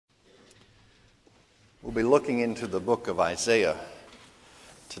We'll be looking into the book of Isaiah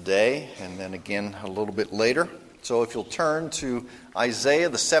today and then again a little bit later. So if you'll turn to Isaiah,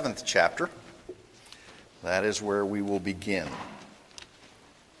 the 7th chapter, that is where we will begin.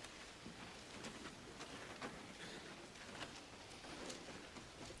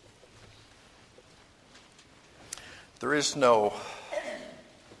 There is no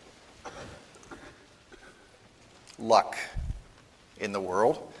luck in the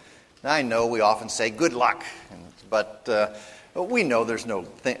world. Now, I know we often say good luck, but we know there's no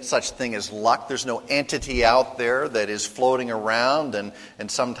such thing as luck. There's no entity out there that is floating around, and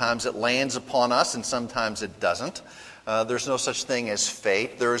sometimes it lands upon us and sometimes it doesn't. There's no such thing as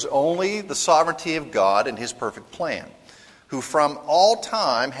fate. There is only the sovereignty of God and His perfect plan, who from all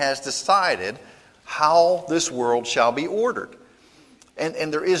time has decided how this world shall be ordered.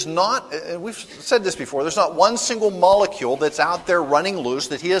 And there is not, and we've said this before, there's not one single molecule that's out there running loose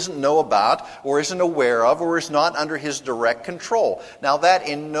that He doesn't know about or isn't aware of or is not under His direct control. Now that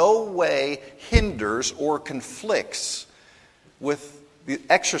in no way hinders or conflicts with the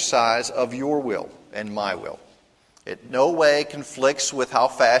exercise of your will and my will. It no way conflicts with how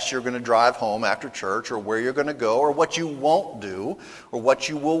fast you're going to drive home after church or where you're going to go or what you won't do or what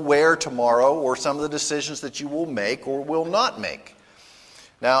you will wear tomorrow or some of the decisions that you will make or will not make.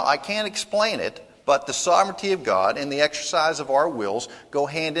 Now, I can't explain it, but the sovereignty of God and the exercise of our wills go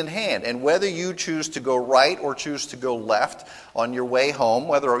hand in hand. And whether you choose to go right or choose to go left on your way home,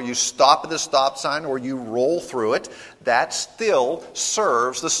 whether you stop at the stop sign or you roll through it, that still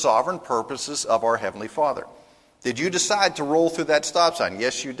serves the sovereign purposes of our Heavenly Father. Did you decide to roll through that stop sign?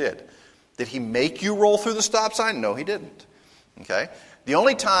 Yes, you did. Did He make you roll through the stop sign? No, He didn't. Okay? The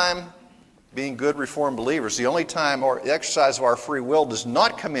only time, being good Reformed believers, the only time the exercise of our free will does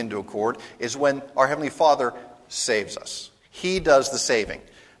not come into accord is when our Heavenly Father saves us. He does the saving.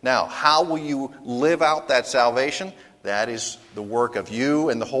 Now, how will you live out that salvation? That is the work of you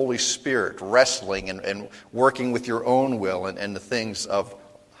and the Holy Spirit, wrestling and working with your own will and the things of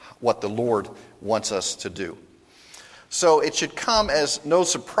what the Lord wants us to do. So it should come as no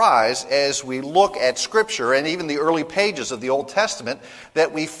surprise as we look at Scripture and even the early pages of the Old Testament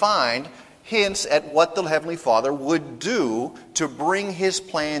that we find hints at what the Heavenly Father would do to bring His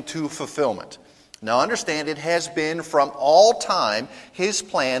plan to fulfillment. Now understand, it has been from all time His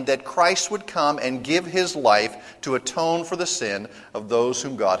plan that Christ would come and give His life to atone for the sin of those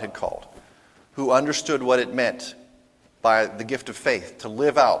whom God had called, who understood what it meant by the gift of faith to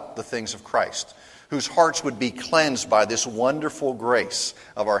live out the things of Christ, whose hearts would be cleansed by this wonderful grace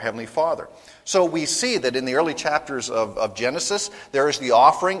of our Heavenly Father. So we see that in the early chapters of Genesis, there is the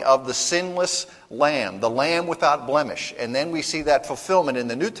offering of the sinless lamb, the lamb without blemish. And then we see that fulfillment in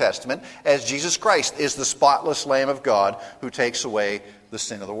the New Testament as Jesus Christ is the spotless Lamb of God who takes away the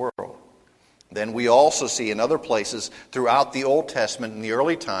sin of the world. Then we also see in other places throughout the Old Testament in the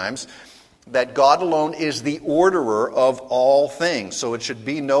early times that God alone is the orderer of all things. So it should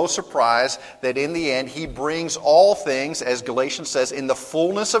be no surprise that in the end He brings all things, as Galatians says, in the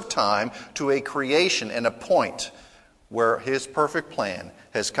fullness of time to a creation and a point where His perfect plan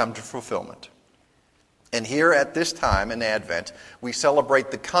has come to fulfillment. And here at this time in Advent, we celebrate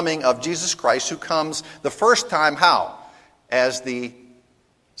the coming of Jesus Christ, who comes the first time how? As the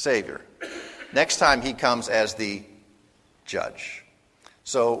Savior. Next time He comes as the Judge.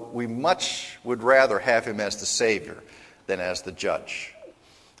 So we much would rather have Him as the Savior than as the Judge.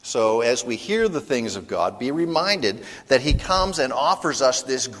 So as we hear the things of God, be reminded that He comes and offers us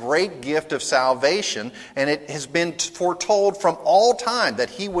this great gift of salvation, and it has been foretold from all time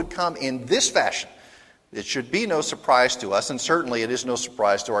that He would come in this fashion. It should be no surprise to us, and certainly it is no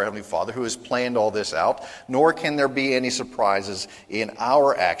surprise to our Heavenly Father who has planned all this out, nor can there be any surprises in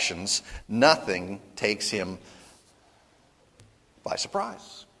our actions. Nothing takes Him by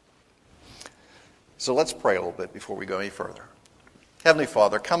surprise. So let's pray a little bit before we go any further. Heavenly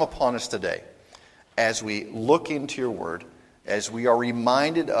Father, come upon us today as we look into your word, as we are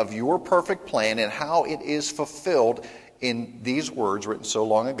reminded of your perfect plan and how it is fulfilled in these words written so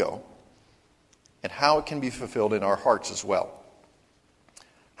long ago, and how it can be fulfilled in our hearts as well.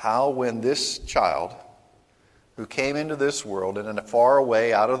 How when this child who came into this world in a far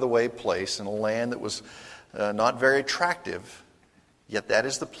away, out of the way place in a land that was not very attractive, yet that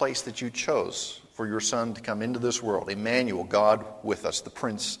is the place that you chose for your Son to come into this world. Emmanuel, God with us, the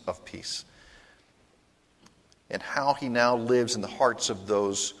Prince of Peace. And how He now lives in the hearts of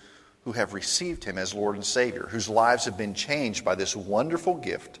those who have received Him as Lord and Savior, whose lives have been changed by this wonderful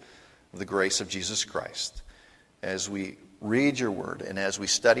gift of the grace of Jesus Christ. As we read your word and as we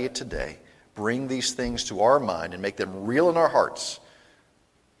study it today, bring these things to our mind and make them real in our hearts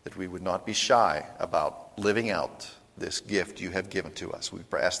that we would not be shy about living out this gift you have given to us. We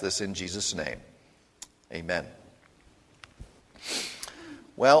ask this in Jesus' name. Amen.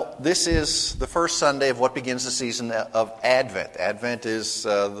 Well, this is the first Sunday of what begins the season of Advent. Advent is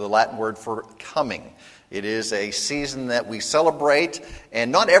the Latin word for coming. It is a season that we celebrate,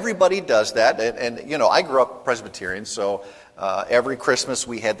 and not everybody does that. And you know, I grew up Presbyterian, so every Christmas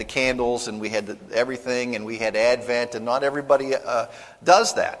we had the candles and we had everything, and we had Advent, and not everybody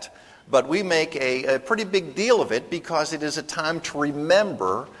does that. But we make a pretty big deal of it because it is a time to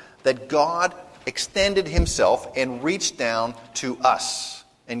remember that God extended himself and reached down to us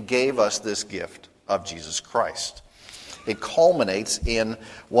and gave us this gift of Jesus Christ. It culminates in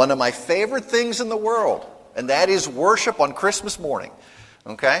one of my favorite things in the world, and that is worship on Christmas morning.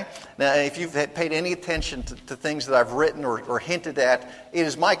 Okay? Now, if you've paid any attention to things that I've written or hinted at, it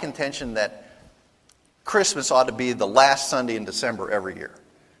is my contention that Christmas ought to be the last Sunday in December every year.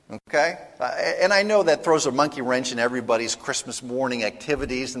 Okay? And I know that throws a monkey wrench in everybody's Christmas morning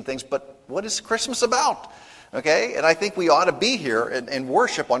activities and things, but what is Christmas about? Okay? And I think we ought to be here and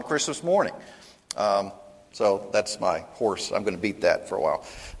worship on Christmas morning. So that's my horse. I'm going to beat that for a while.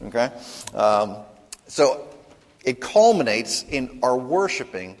 Okay? So it culminates in our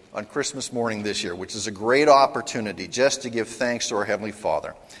worshiping on Christmas morning this year, which is a great opportunity just to give thanks to our Heavenly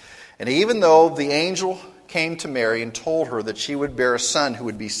Father. And even though the angel came to Mary and told her that she would bear a son who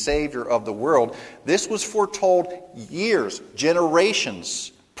would be Savior of the world, this was foretold years,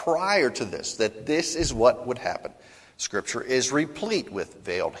 generations prior to this, that this is what would happen. Scripture is replete with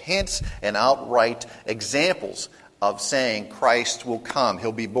veiled hints and outright examples of saying Christ will come.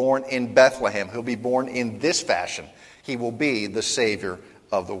 He'll be born in Bethlehem. He'll be born in this fashion. He will be the Savior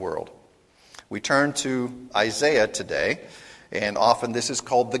of the world. We turn to Isaiah today, and often this is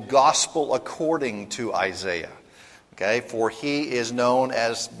called the Gospel according to Isaiah. Okay, for he is known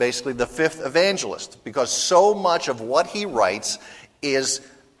as basically the fifth evangelist, because so much of what he writes is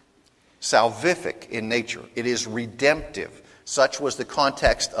salvific in nature. It is redemptive. Such was the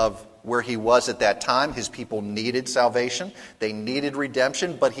context of where he was at that time. His people needed salvation. They needed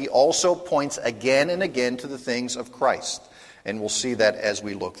redemption, but he also points again and again to the things of Christ. And we'll see that as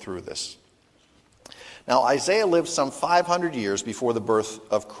we look through this. Now, Isaiah lived some 500 years before the birth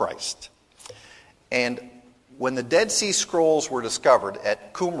of Christ. And when the Dead Sea Scrolls were discovered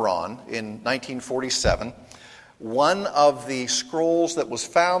at Qumran in 1947, one of the scrolls that was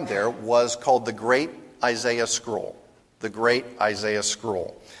found there was called the Great Isaiah Scroll. The Great Isaiah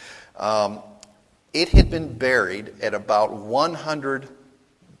Scroll. It had been buried at about 100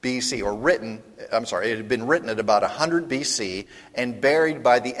 BC, it had been written at about 100 BC and buried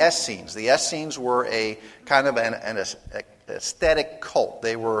by the Essenes. The Essenes were a kind of an aesthetic cult.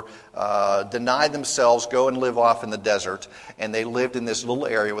 They were denied themselves, go and live off in the desert, and they lived in this little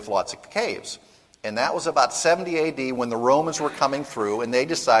area with lots of caves. And that was about 70 AD when the Romans were coming through, and they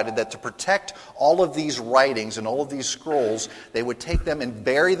decided that to protect all of these writings and all of these scrolls, they would take them and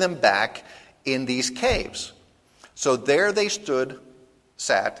bury them back in these caves. So there they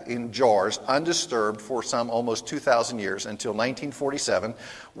sat in jars, undisturbed for some almost 2,000 years until 1947,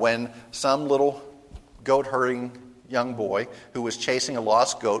 when some little goat-herding young boy who was chasing a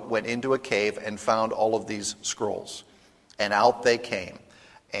lost goat went into a cave and found all of these scrolls. And out they came.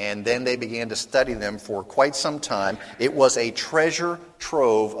 And then they began to study them for quite some time. It was a treasure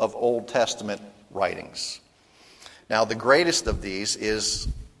trove of Old Testament writings. Now, the greatest of these is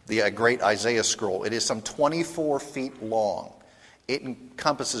the Great Isaiah Scroll. It is some 24 feet long. It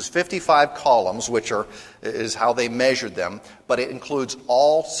encompasses 55 columns, which is how they measured them, but it includes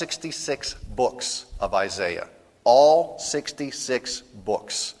all 66 books of Isaiah. All 66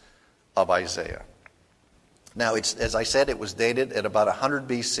 books of Isaiah. Now, as I said, it was dated at about 100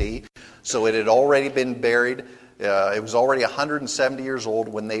 BC, so it had already been buried. It was already 170 years old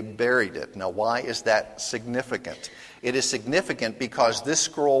when they buried it. Now, why is that significant? It is significant because this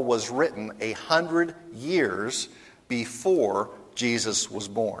scroll was written 100 years before Jesus was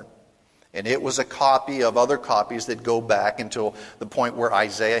born. And it was a copy of other copies that go back until the point where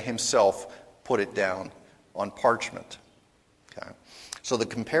Isaiah himself put it down on parchment. Okay. So the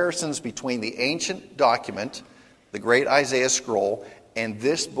comparisons between the ancient document, the Great Isaiah Scroll, and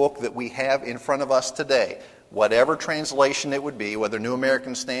this book that we have in front of us today, whatever translation it would be, whether New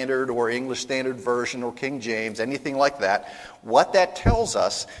American Standard or English Standard Version or King James, anything like that, what that tells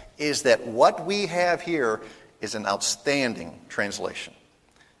us is that what we have here is an outstanding translation.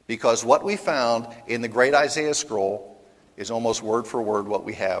 Because what we found in the Great Isaiah Scroll is almost word for word what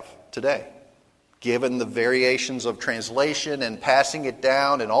we have today. Given the variations of translation and passing it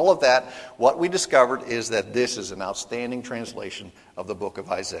down and all of that, what we discovered is that this is an outstanding translation of the book of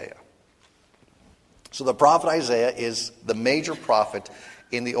Isaiah. So the prophet Isaiah is the major prophet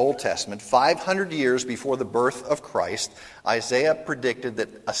in the Old Testament. 500 years before the birth of Christ, Isaiah predicted that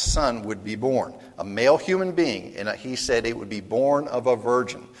a son would be born, a male human being, and he said it would be born of a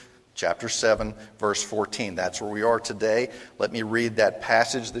virgin. Chapter 7, verse 14. That's where we are today. Let me read that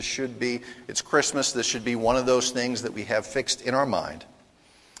passage. It's Christmas. This should be one of those things that we have fixed in our mind.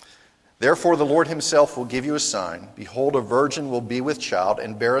 Therefore the Lord himself will give you a sign. Behold, a virgin will be with child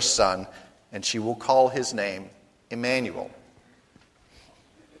and bear a son, and she will call his name Emmanuel.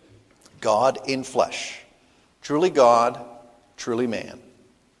 God in flesh. Truly God, truly man.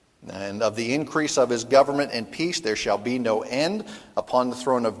 And of the increase of his government and peace there shall be no end upon the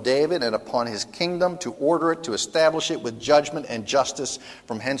throne of David and upon his kingdom, to order it, to establish it with judgment and justice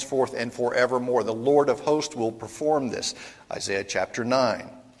from henceforth and forevermore. The Lord of hosts will perform this. Isaiah chapter 9.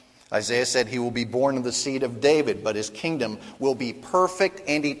 Isaiah said he will be born of the seed of David, but his kingdom will be perfect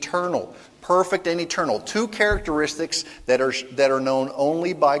and eternal. Perfect and eternal. Two characteristics that are known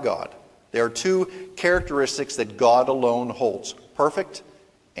only by God. There are two characteristics that God alone holds. Perfect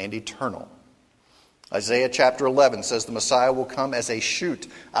and eternal. Isaiah chapter 11 says the Messiah will come as a shoot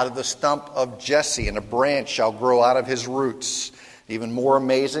out of the stump of Jesse, and a branch shall grow out of his roots. Even more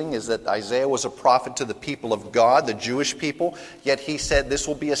amazing is that Isaiah was a prophet to the people of God, the Jewish people, yet he said this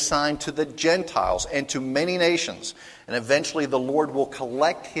will be a sign to the Gentiles and to many nations. And eventually the Lord will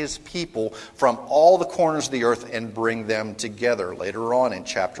collect his people from all the corners of the earth and bring them together, later on in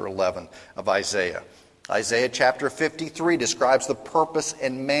chapter 11 of Isaiah. Isaiah chapter 53 describes the purpose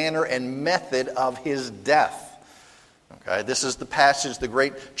and manner and method of his death. Okay, this is the passage, the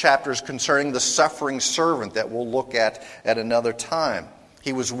great chapters concerning the suffering servant that we'll look at another time.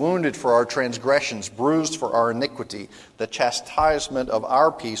 He was wounded for our transgressions, bruised for our iniquity. The chastisement of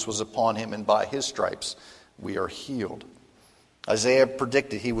our peace was upon him, and by his stripes we are healed. Isaiah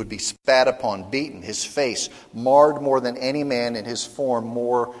predicted he would be spat upon, beaten, his face marred more than any man, and his form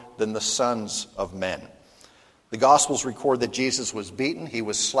more than the sons of men. The Gospels record that Jesus was beaten, he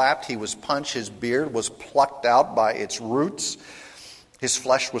was slapped, he was punched, his beard was plucked out by its roots, his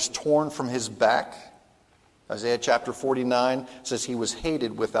flesh was torn from his back. Isaiah chapter 49 says he was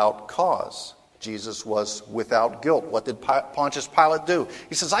hated without cause. Jesus was without guilt. What did Pontius Pilate do?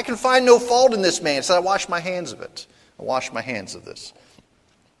 He says, I can find no fault in this man. He said, I wash my hands of it. I wash my hands of this.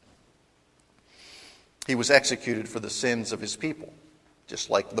 He was executed for the sins of his people, just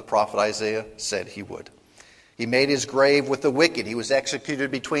like the prophet Isaiah said he would. He made his grave with the wicked. He was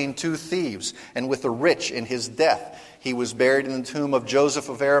executed between two thieves, and with the rich in his death. He was buried in the tomb of Joseph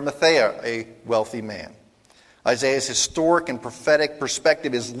of Arimathea, a wealthy man. Isaiah's historic and prophetic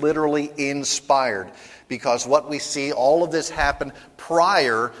perspective is literally inspired, because what we see, all of this happened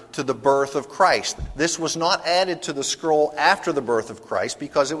prior to the birth of Christ. This was not added to the scroll after the birth of Christ,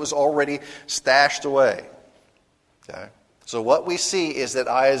 because it was already stashed away. Okay? So what we see is that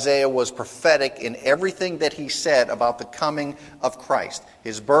Isaiah was prophetic in everything that he said about the coming of Christ,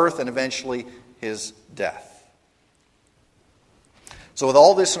 his birth, and eventually his death. So with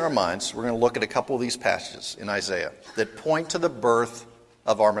all this in our minds, we're going to look at a couple of these passages in Isaiah that point to the birth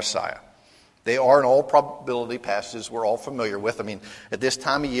of our Messiah. They are, in all probability, passages we're all familiar with. I mean, at this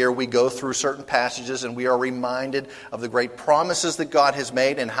time of year, we go through certain passages and we are reminded of the great promises that God has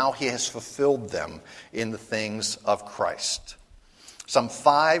made and how he has fulfilled them in the things of Christ. Some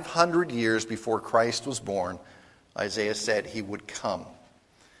 500 years before Christ was born, Isaiah said he would come.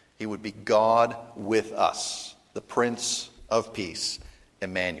 He would be God with us, the Prince of Peace,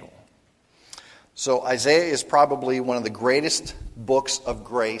 Emmanuel. So Isaiah is probably one of the greatest books of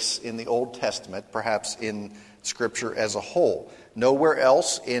grace in the Old Testament, perhaps in Scripture as a whole. Nowhere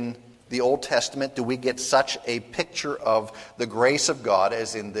else in the Old Testament do we get such a picture of the grace of God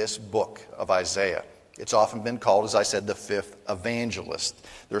as in this book of Isaiah. It's often been called, as I said, the fifth evangelist.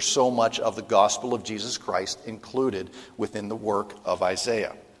 There's so much of the gospel of Jesus Christ included within the work of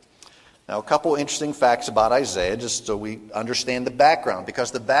Isaiah. Now, a couple interesting facts about Isaiah, just so we understand the background,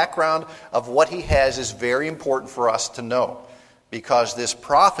 because the background of what he has is very important for us to know, because this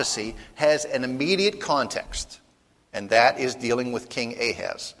prophecy has an immediate context, and that is dealing with King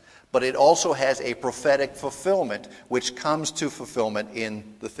Ahaz. But it also has a prophetic fulfillment, which comes to fulfillment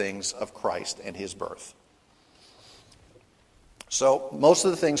in the things of Christ and his birth. So, most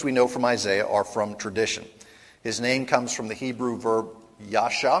of the things we know from Isaiah are from tradition. His name comes from the Hebrew verb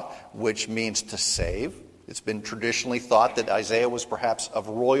Yasha, which means to save. It's been traditionally thought that Isaiah was perhaps of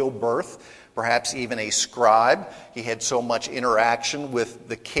royal birth, perhaps even a scribe. He had so much interaction with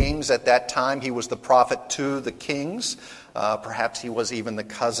the kings at that time. He was the prophet to the kings. Perhaps he was even the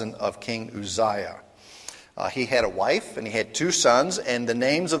cousin of King Uzziah. He had a wife and he had 2 sons, and the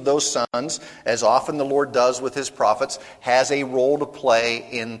names of those sons, as often the Lord does with his prophets, has a role to play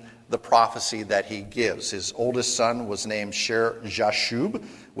in the prophecy that he gives. His oldest son was named Sher-Jashub,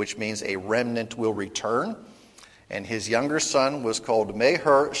 which means a remnant will return. And his younger son was called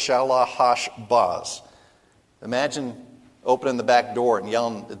Maher-Shalal-Hash-Baz. Imagine opening the back door and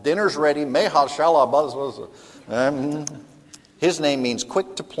yelling, "Dinner's ready, Maher-Shalal-Baz." His name means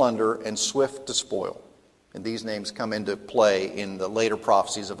quick to plunder and swift to spoil. And these names come into play in the later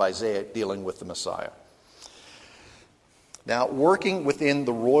prophecies of Isaiah dealing with the Messiah. Now, working within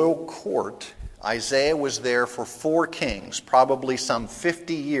the royal court, Isaiah was there for 4 kings, probably some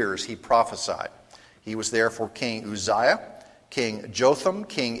 50 years he prophesied. He was there for King Uzziah, King Jotham,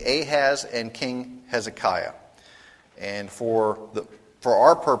 King Ahaz, and King Hezekiah. And for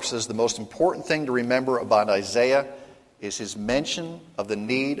our purposes, the most important thing to remember about Isaiah is his mention of the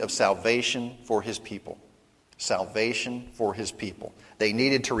need of salvation for his people. Salvation for his people. They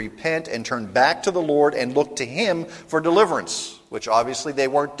needed to repent and turn back to the Lord and look to him for deliverance, which obviously they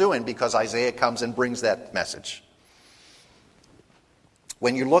weren't doing because Isaiah comes and brings that message.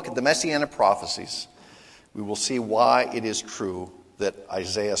 When you look at the Messianic prophecies, we will see why it is true that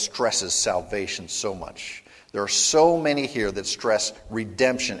Isaiah stresses salvation so much. There are so many here that stress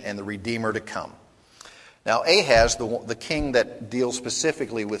redemption and the Redeemer to come. Now, Ahaz, the king that deals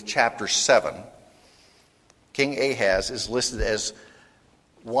specifically with chapter 7, King Ahaz is listed as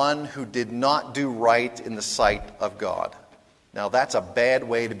one who did not do right in the sight of God. Now, that's a bad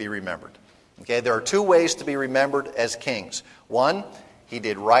way to be remembered. Okay, there are 2 ways to be remembered as kings. 1, he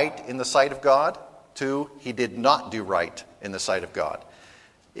did right in the sight of God. 2, he did not do right in the sight of God.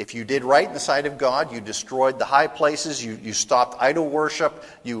 If you did right in the sight of God, you destroyed the high places, you stopped idol worship,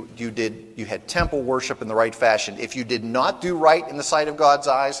 you had temple worship in the right fashion. If you did not do right in the sight of God's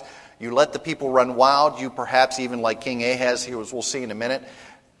eyes, you let the people run wild. You perhaps, even like King Ahaz, here as we'll see in a minute,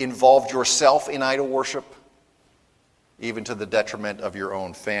 involved yourself in idol worship, even to the detriment of your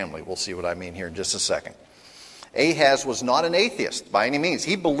own family. We'll see what I mean here in just a second. Ahaz was not an atheist by any means.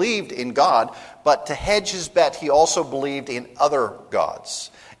 He believed in God, but to hedge his bet, he also believed in other gods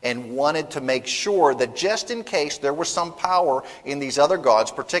and wanted to make sure that just in case there was some power in these other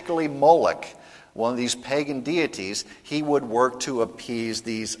gods, particularly Moloch, one of these pagan deities, he would work to appease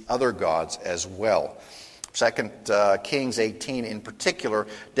these other gods as well. 2 Kings 18 in particular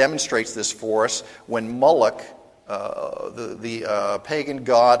demonstrates this for us when Moloch, the pagan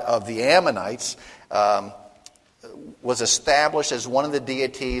god of the Ammonites, was established as one of the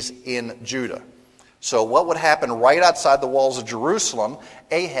deities in Judah. So what would happen right outside the walls of Jerusalem,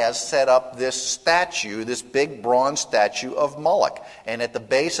 Ahaz set up this statue, this big bronze statue of Moloch. And at the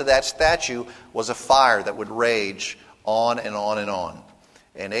base of that statue was a fire that would rage on and on and on.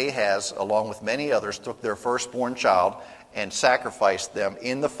 And Ahaz, along with many others, took their firstborn child and sacrificed them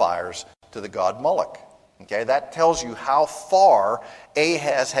in the fires to the god Moloch. Okay, that tells you how far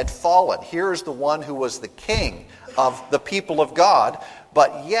Ahaz had fallen. Here is the one who was the king of the people of God,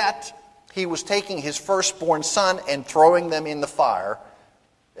 but yet he was taking his firstborn son and throwing them in the fire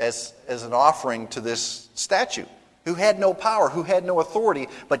as an offering to this statue, who had no power, who had no authority,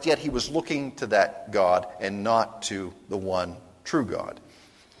 but yet he was looking to that God and not to the one true God.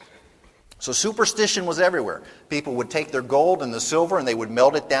 So superstition was everywhere. People would take their gold and the silver and they would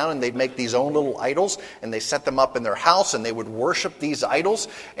melt it down and they'd make these own little idols and they set them up in their house and they would worship these idols.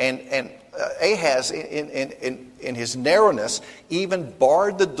 And Ahaz, in his narrowness, even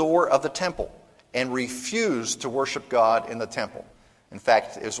barred the door of the temple and refused to worship God in the temple. In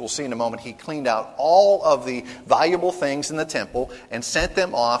fact, as we'll see in a moment, he cleaned out all of the valuable things in the temple and sent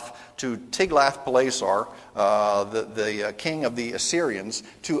them off to Tiglath-Pileser, the king of the Assyrians,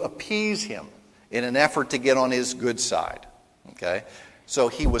 to appease him in an effort to get on his good side. Okay? So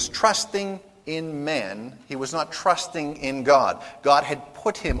he was trusting in men. He was not trusting in God. God had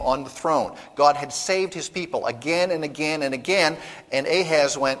put him on the throne. God had saved his people again and again and again. And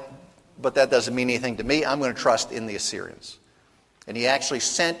Ahaz went, but that doesn't mean anything to me. I'm going to trust in the Assyrians. And he actually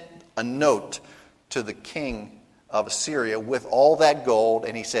sent a note to the king of Assyria with all that gold,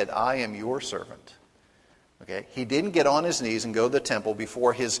 and he said, I am your servant. Okay? He didn't get on his knees and go to the temple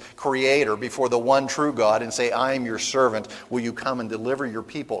before his creator, before the one true God, and say, I am your servant. Will you come and deliver your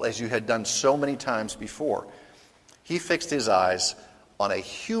people as you had done so many times before? He fixed his eyes on a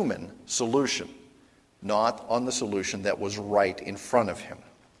human solution, not on the solution that was right in front of him.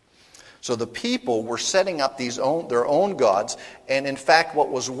 So the people were setting up their own gods, and in fact what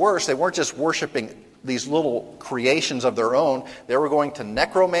was worse, they weren't just worshiping these little creations of their own. They were going to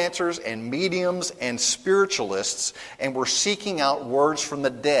necromancers and mediums and spiritualists and were seeking out words from the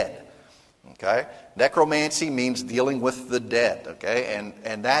dead. Okay? Necromancy means dealing with the dead. Okay?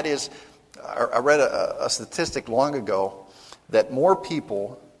 And that is, I read a statistic long ago that more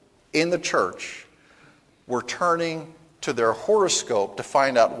people in the church were turning to their horoscope to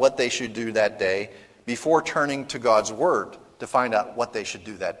find out what they should do that day before turning to God's Word to find out what they should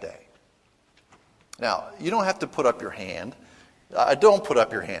do that day. Now, you don't have to put up your hand. Don't put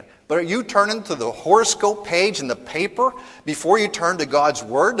up your hand. But are you turning to the horoscope page in the paper before you turn to God's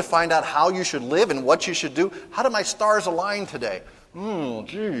Word to find out how you should live and what you should do? How do my stars align today?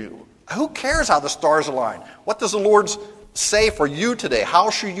 Gee, who cares how the stars align? What does the Lord say for you today? How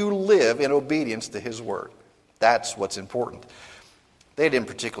should you live in obedience to His Word? That's what's important. They didn't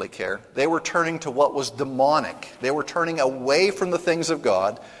particularly care. They were turning to what was demonic. They were turning away from the things of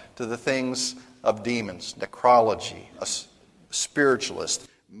God to the things of demons, necrology, spiritualists,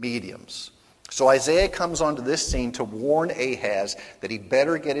 mediums. So Isaiah comes onto this scene to warn Ahaz that he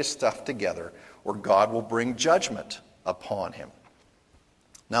better get his stuff together or God will bring judgment upon him.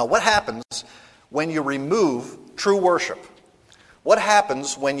 Now, what happens when you remove true worship? What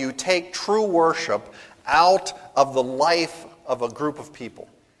happens when you take true worship out of the life of a group of people?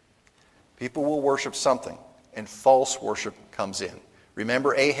 People will worship something, and false worship comes in.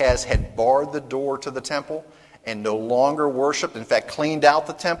 Remember, Ahaz had barred the door to the temple and no longer worshipped, in fact, cleaned out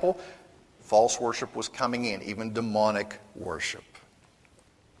the temple. False worship was coming in, even demonic worship.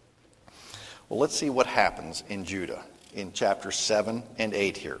 Well, let's see what happens in Judah in chapter 7 and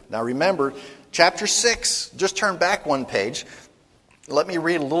 8 here. Now remember, chapter 6, just turn back one page. Let me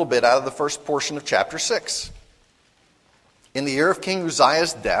read a little bit out of the first portion of chapter 6. In the year of King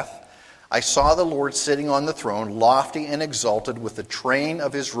Uzziah's death, I saw the Lord sitting on the throne, lofty and exalted, with the train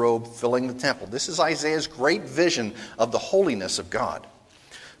of his robe filling the temple. This is Isaiah's great vision of the holiness of God.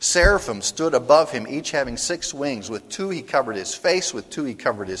 Seraphim stood above him, each having 6 wings. With 2 he covered his face, with 2 he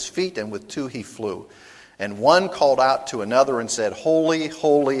covered his feet, and with 2 he flew. And one called out to another and said, Holy,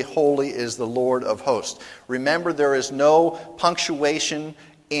 holy, holy is the Lord of hosts. Remember, there is no punctuation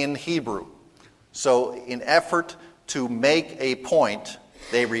in Hebrew. So in effort to make a point,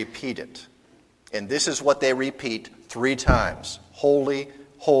 they repeat it. And this is what they repeat 3 times. Holy,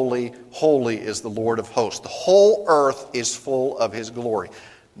 holy, holy is the Lord of hosts. The whole earth is full of his glory.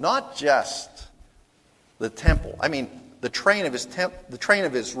 Not just the temple. I mean, the train of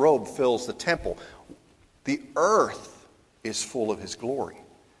his robe fills the temple. The earth is full of his glory.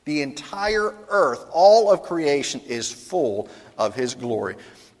 The entire earth, all of creation, is full of his glory.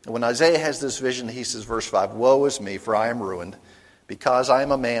 And when Isaiah has this vision, he says, verse 5, Woe is me, for I am ruined, because I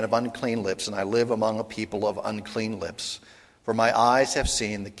am a man of unclean lips, and I live among a people of unclean lips. For my eyes have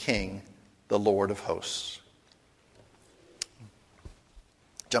seen the King, the Lord of hosts.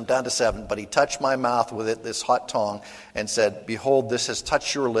 Jump down to 7. But he touched my mouth with it, this hot tongue, and said, Behold, this has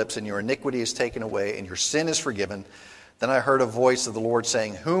touched your lips, and your iniquity is taken away, and your sin is forgiven. Then I heard a voice of the Lord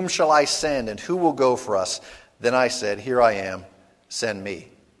saying, Whom shall I send, and who will go for us? Then I said, Here I am, send me.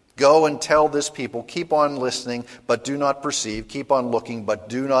 Go and tell this people, keep on listening, but do not perceive. Keep on looking, but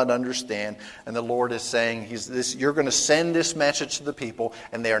do not understand. And the Lord is saying, you're going to send this message to the people,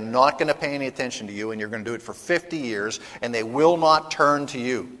 and they are not going to pay any attention to you, and you're going to do it for 50 years, and they will not turn to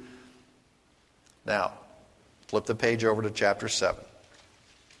you. Now, flip the page over to chapter 7.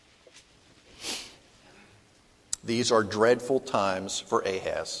 These are dreadful times for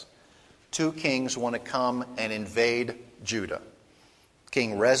Ahaz. 2 kings want to come and invade Judah.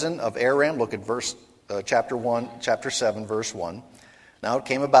 King Rezin of Aram, look at chapter 7, verse 1. Now it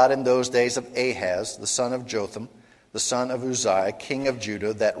came about in those days of Ahaz, the son of Jotham, the son of Uzziah, king of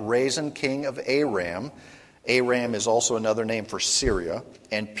Judah, that Rezin, king of Aram, Aram is also another name for Syria,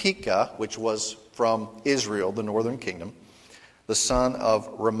 and Pekah, which was from Israel, the northern kingdom, the son of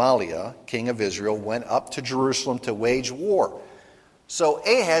Remaliah, king of Israel, went up to Jerusalem to wage war. So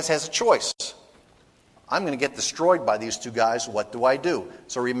Ahaz has a choice. I'm going to get destroyed by these 2 guys. What do I do?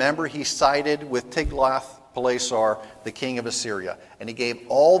 So remember, he sided with Tiglath-Pileser, the king of Assyria. And he gave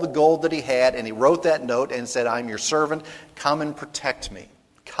all the gold that he had, and he wrote that note and said, I'm your servant. Come and protect me.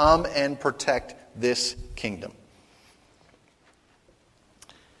 Come and protect this kingdom.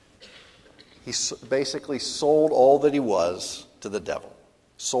 He basically sold all that he was to the devil.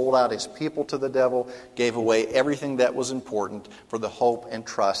 Sold out his people to the devil. Gave away everything that was important for the hope and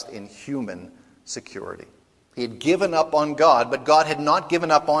trust in human security. He had given up on God, but God had not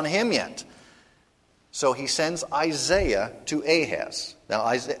given up on him yet. So he sends Isaiah to Ahaz. Now,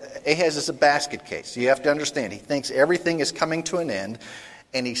 Ahaz is a basket case. You have to understand, he thinks everything is coming to an end,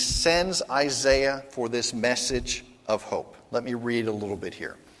 and he sends Isaiah for this message of hope. Let me read a little bit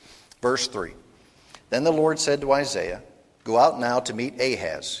here. Verse 3. Then the Lord said to Isaiah, "Go out now to meet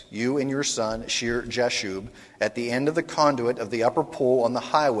Ahaz, you and your son Shear-Jashub, at the end of the conduit of the upper pool on the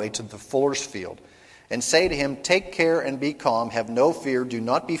highway to the fuller's field. And say to him, take care and be calm, have no fear, do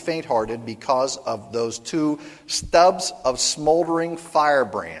not be faint-hearted because of those 2 stubs of smoldering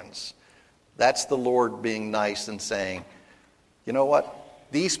firebrands." That's the Lord being nice and saying, you know what?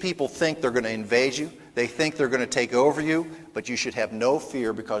 These people think they're going to invade you. They think they're going to take over you, but you should have no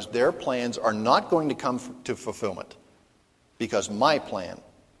fear because their plans are not going to come to fulfillment because my plan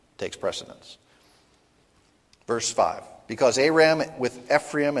takes precedence. Verse 5. Because Aram with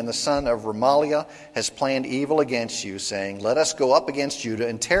Ephraim and the son of Remaliah has planned evil against you, saying, let us go up against Judah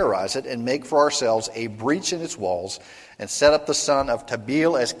and terrorize it and make for ourselves a breach in its walls and set up the son of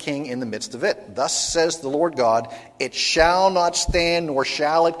Tabeel as king in the midst of it. Thus says the Lord God, it shall not stand nor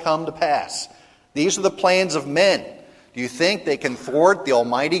shall it come to pass. These are the plans of men. Do you think they can thwart the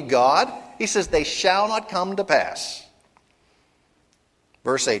Almighty God? He says they shall not come to pass.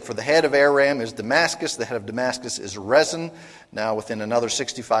 Verse 8, for the head of Aram is Damascus, the head of Damascus is Rezin. Now within another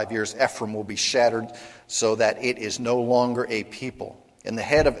 65 years Ephraim will be shattered so that it is no longer a people. And the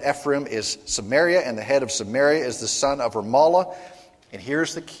head of Ephraim is Samaria, and the head of Samaria is the son of Ramallah. And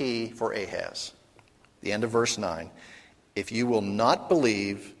here's the key for Ahaz. The end of verse 9. If you will not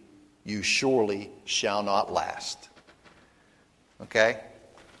believe, you surely shall not last. Okay?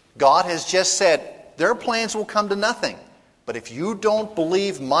 God has just said their plans will come to nothing. But if you don't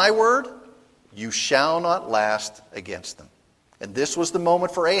believe my word, you shall not last against them. And this was the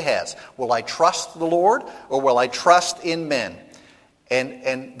moment for Ahaz. Will I trust the Lord or will I trust in men?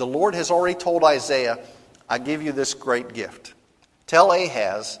 And the Lord has already told Isaiah, I give you this great gift. Tell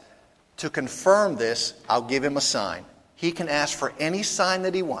Ahaz to confirm this, I'll give him a sign. He can ask for any sign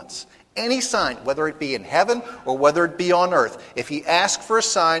that he wants. Any sign, whether it be in heaven or whether it be on earth. If he asks for a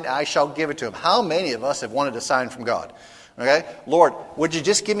sign, I shall give it to him. How many of us have wanted a sign from God? Okay, Lord, would you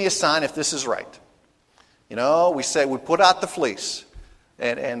just give me a sign if this is right? You know, we say we put out the fleece,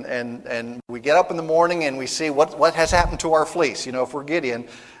 and we get up in the morning and we see what has happened to our fleece. You know, if we're Gideon,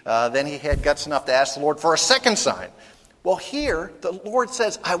 then he had guts enough to ask the Lord for a second sign. Well, here the Lord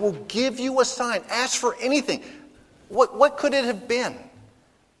says, "I will give you a sign. Ask for anything." What could it have been?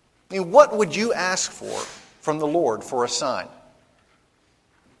 I mean, what would you ask for from the Lord for a sign?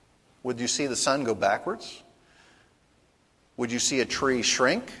 Would you see the sun go backwards? Would you see a tree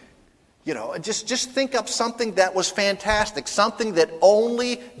shrink? You know, just think up something that was fantastic, something that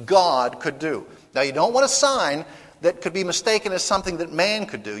only God could do. Now, you don't want a sign that could be mistaken as something that man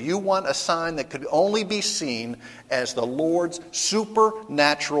could do. You want a sign that could only be seen as the Lord's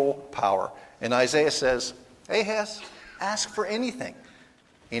supernatural power. And Isaiah says, Ahaz, ask for anything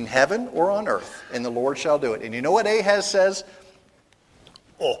in heaven or on earth, and the Lord shall do it. And you know what Ahaz says?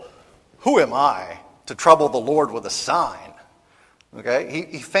 Oh, who am I to trouble the Lord with a sign? Okay,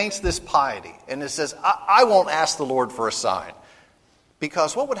 he feints this piety and it says, I won't ask the Lord for a sign.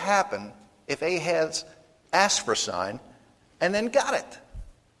 Because what would happen if Ahaz asked for a sign and then got it?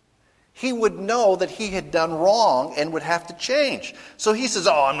 He would know that he had done wrong and would have to change. So he says,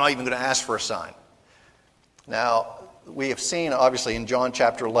 I'm not even going to ask for a sign. Now, we have seen, obviously, in John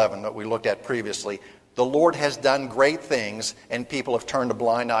chapter 11 that we looked at previously, the Lord has done great things and people have turned a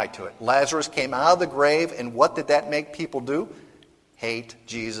blind eye to it. Lazarus came out of the grave, and what did that make people do? Hate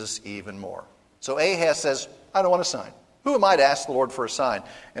Jesus even more. So Ahaz says, I don't want a sign. Who am I to ask the Lord for a sign?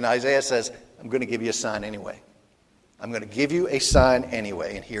 And Isaiah says, I'm going to give you a sign anyway. I'm going to give you a sign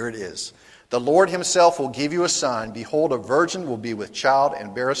anyway, and here it is. The Lord himself will give you a sign. Behold, a virgin will be with child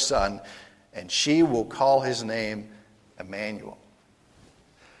and bear a son, and she will call his name Emmanuel.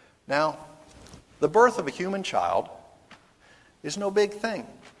 Now, the birth of a human child is no big thing.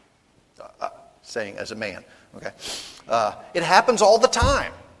 Saying as a man, okay? It happens all the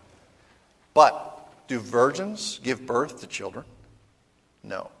time. But do virgins give birth to children?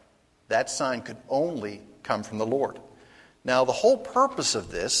 No. That sign could only come from the Lord. Now, the whole purpose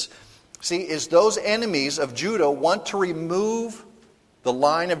of this, is those enemies of Judah want to remove the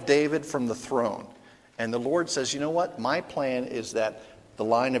line of David from the throne. And the Lord says, you know what? My plan is that the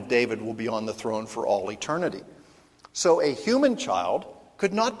line of David will be on the throne for all eternity. So a human child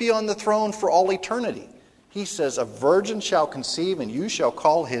could not be on the throne for all eternity. He says, a virgin shall conceive, and you shall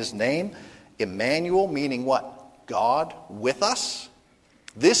call his name Emmanuel, meaning what? God with us?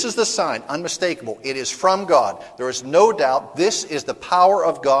 This is the sign, unmistakable. It is from God. There is no doubt this is the power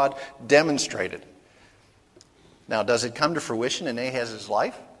of God demonstrated. Now, does it come to fruition in Ahaz's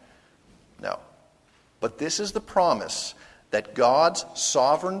life? No. But this is the promise that God's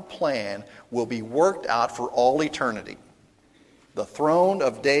sovereign plan will be worked out for all eternity. The throne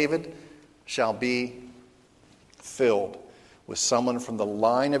of David shall be filled with someone from the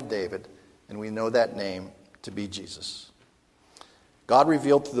line of David, and we know that name to be Jesus. God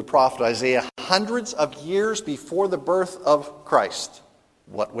revealed to the prophet Isaiah hundreds of years before the birth of Christ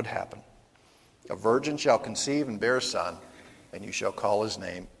what would happen. A virgin shall conceive and bear a son, and you shall call his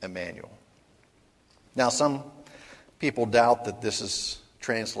name Emmanuel. Now, some people doubt that this is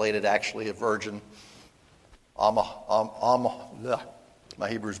translated actually a virgin. My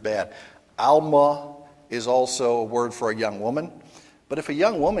Hebrew's bad. Alma is also a word for a young woman. But if a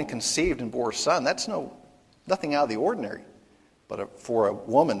young woman conceived and bore a son, that's nothing out of the ordinary. But for a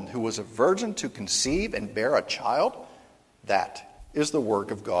woman who was a virgin to conceive and bear a child, that is the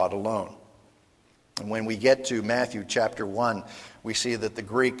work of God alone. And when we get to Matthew chapter 1, we see that the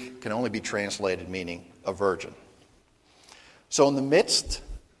Greek can only be translated meaning a virgin. So in the midst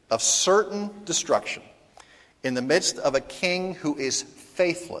of certain destruction, in the midst of a king who is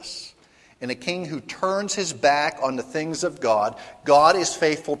faithless, and a king who turns his back on the things of God, God is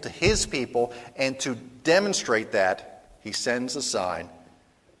faithful to his people, and to demonstrate that, he sends a sign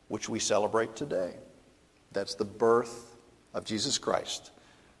which we celebrate today. That's the birth of Jesus Christ,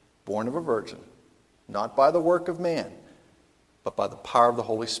 born of a virgin, not by the work of man, but by the power of the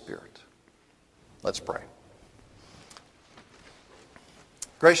Holy Spirit. Let's pray.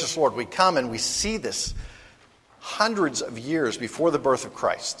 Gracious Lord, we come and we see this hundreds of years before the birth of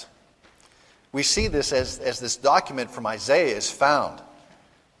Christ. We see this as this document from Isaiah is found,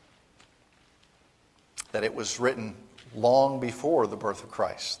 that it was written long before the birth of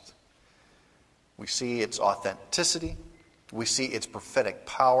Christ. We see its authenticity. We see its prophetic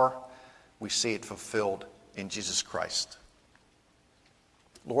power. We see it fulfilled in Jesus Christ.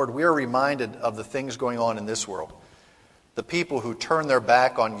 Lord, we are reminded of the things going on in this world. The people who turn their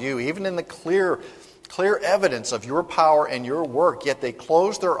back on you, even in the clear evidence of your power and your work, yet they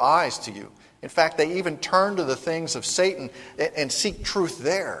close their eyes to you. In fact, they even turn to the things of Satan and seek truth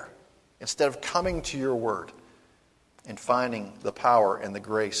there instead of coming to your word and finding the power and the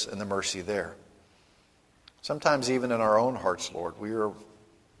grace and the mercy there. Sometimes even in our own hearts, Lord, we are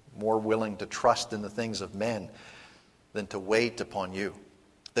more willing to trust in the things of men than to wait upon you,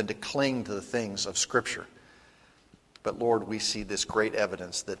 than to cling to the things of Scripture. But Lord, we see this great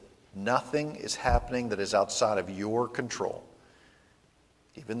evidence that nothing is happening that is outside of your control.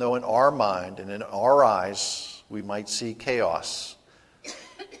 Even though in our mind and in our eyes we might see chaos.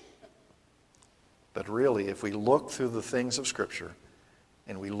 But really, if we look through the things of Scripture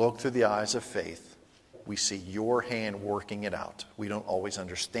and we look through the eyes of faith, we see your hand working it out. We don't always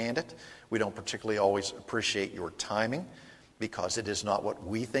understand it. We don't particularly always appreciate your timing because it is not what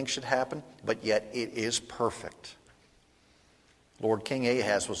we think should happen, but yet it is perfect. Lord, King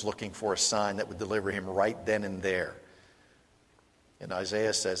Ahaz was looking for a sign that would deliver him right then and there. And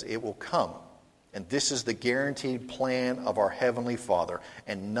Isaiah says, it will come. And this is the guaranteed plan of our Heavenly Father.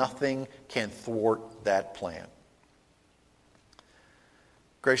 And nothing can thwart that plan.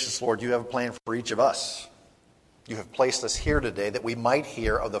 Gracious Lord, you have a plan for each of us. You have placed us here today that we might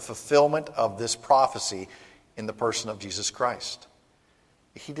hear of the fulfillment of this prophecy in the person of Jesus Christ.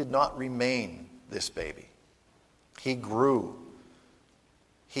 He did not remain this baby. He grew.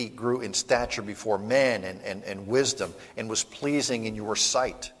 He grew in stature before men and wisdom and was pleasing in your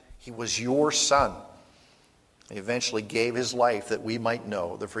sight. He was your son. He eventually gave his life that we might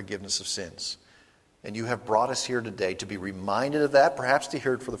know the forgiveness of sins. And you have brought us here today to be reminded of that, perhaps to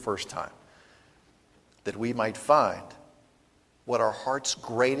hear it for the first time, that we might find what our heart's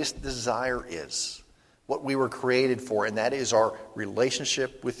greatest desire is, what we were created for, and that is our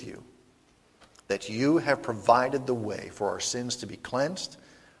relationship with you. That you have provided the way for our sins to be cleansed,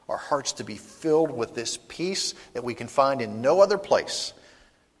 our hearts to be filled with this peace that we can find in no other place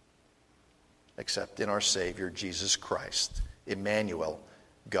except in our Savior, Jesus Christ, Emmanuel,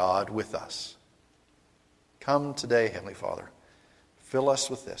 God with us. Come today, Heavenly Father, fill us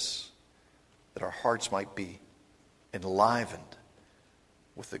with this, that our hearts might be enlivened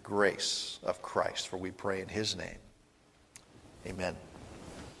with the grace of Christ, for we pray in his name. Amen.